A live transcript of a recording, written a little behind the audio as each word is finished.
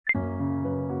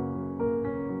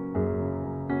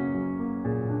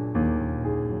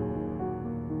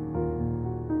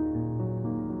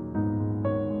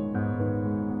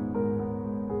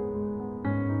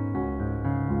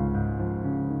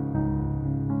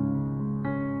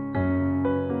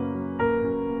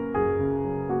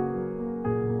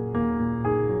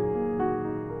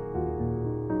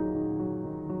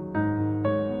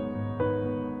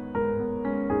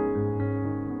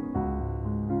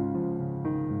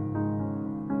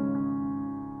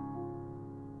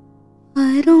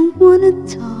I don't wanna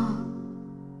talk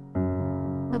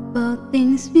about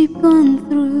things we've gone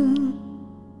through,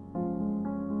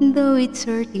 though it's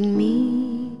hurting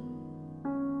me.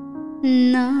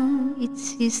 Now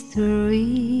it's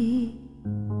history.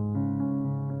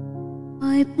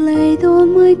 I played all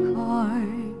my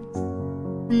cards,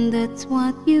 and that's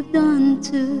what you've done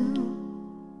too.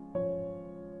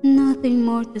 Nothing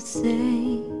more to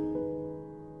say,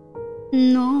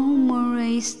 no more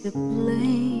race to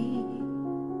play.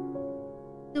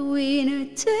 The winner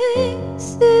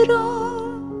takes it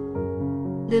all,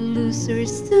 the loser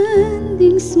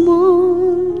standing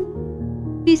small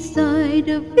beside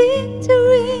a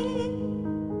victory.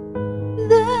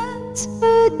 That's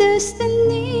her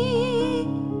destiny.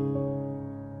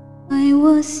 I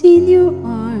was in your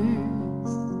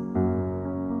arms,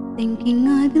 thinking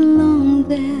I belonged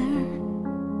there.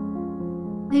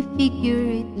 I figure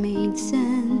it made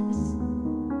sense,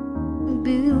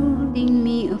 building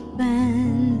me a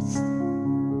fence,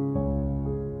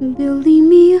 building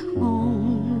me a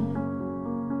home,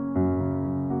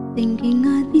 thinking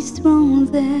I'd be strong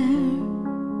there.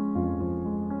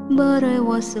 But I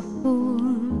was a fool,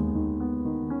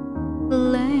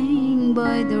 playing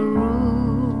by the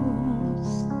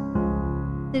rules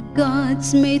the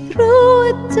gods made through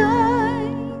a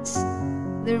dice.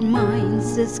 Their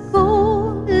minds as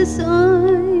cold as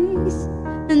ice,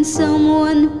 and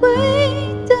someone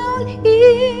way down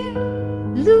here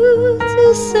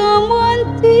loses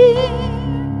someone dear.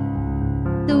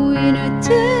 The winner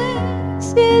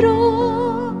takes it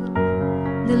all,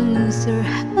 the loser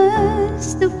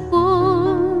has to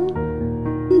fall.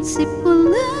 It's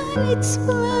simple and it's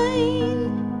plain,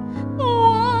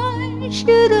 why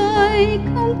should I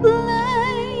complain?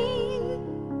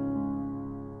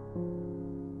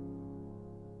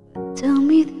 Tell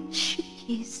me that she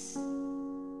kiss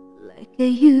like I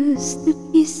used to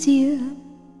kiss you.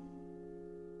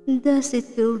 Does it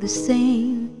feel the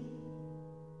same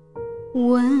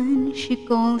when she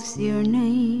calls your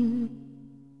name?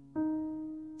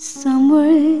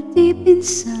 Somewhere deep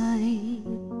inside,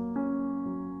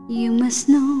 you must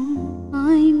know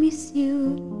I miss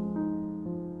you.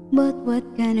 But what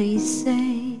can I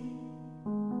say?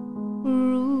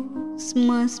 Rules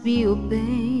must be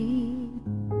obeyed.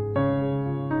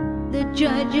 The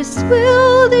judges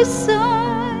will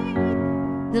decide,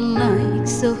 the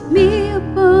likes of me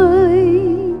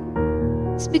abide.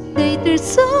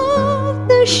 Spectators of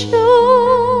the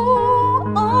show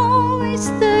always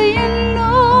stay and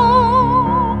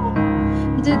know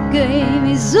the game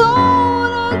is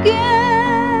on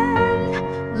again.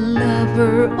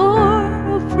 Lover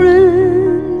or a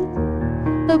friend,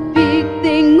 a big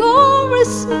thing or a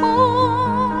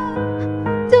small,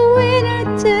 the winner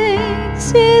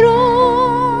takes it all.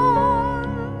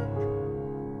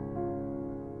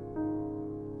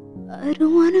 I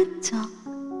don't wanna talk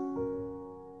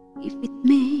if it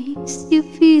makes you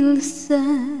feel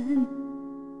sad.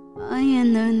 I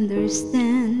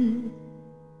understand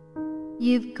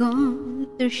you've gone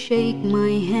to shake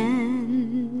my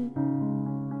hand.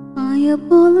 I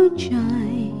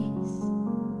apologize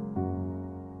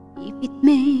if it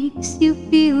makes you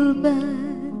feel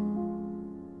bad,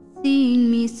 seeing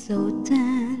me so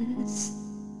tense,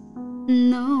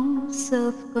 no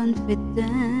self-confidence.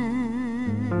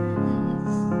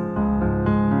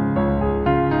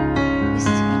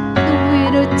 The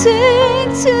winner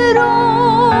takes it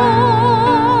all,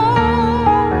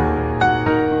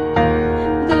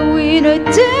 the winner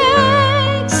takes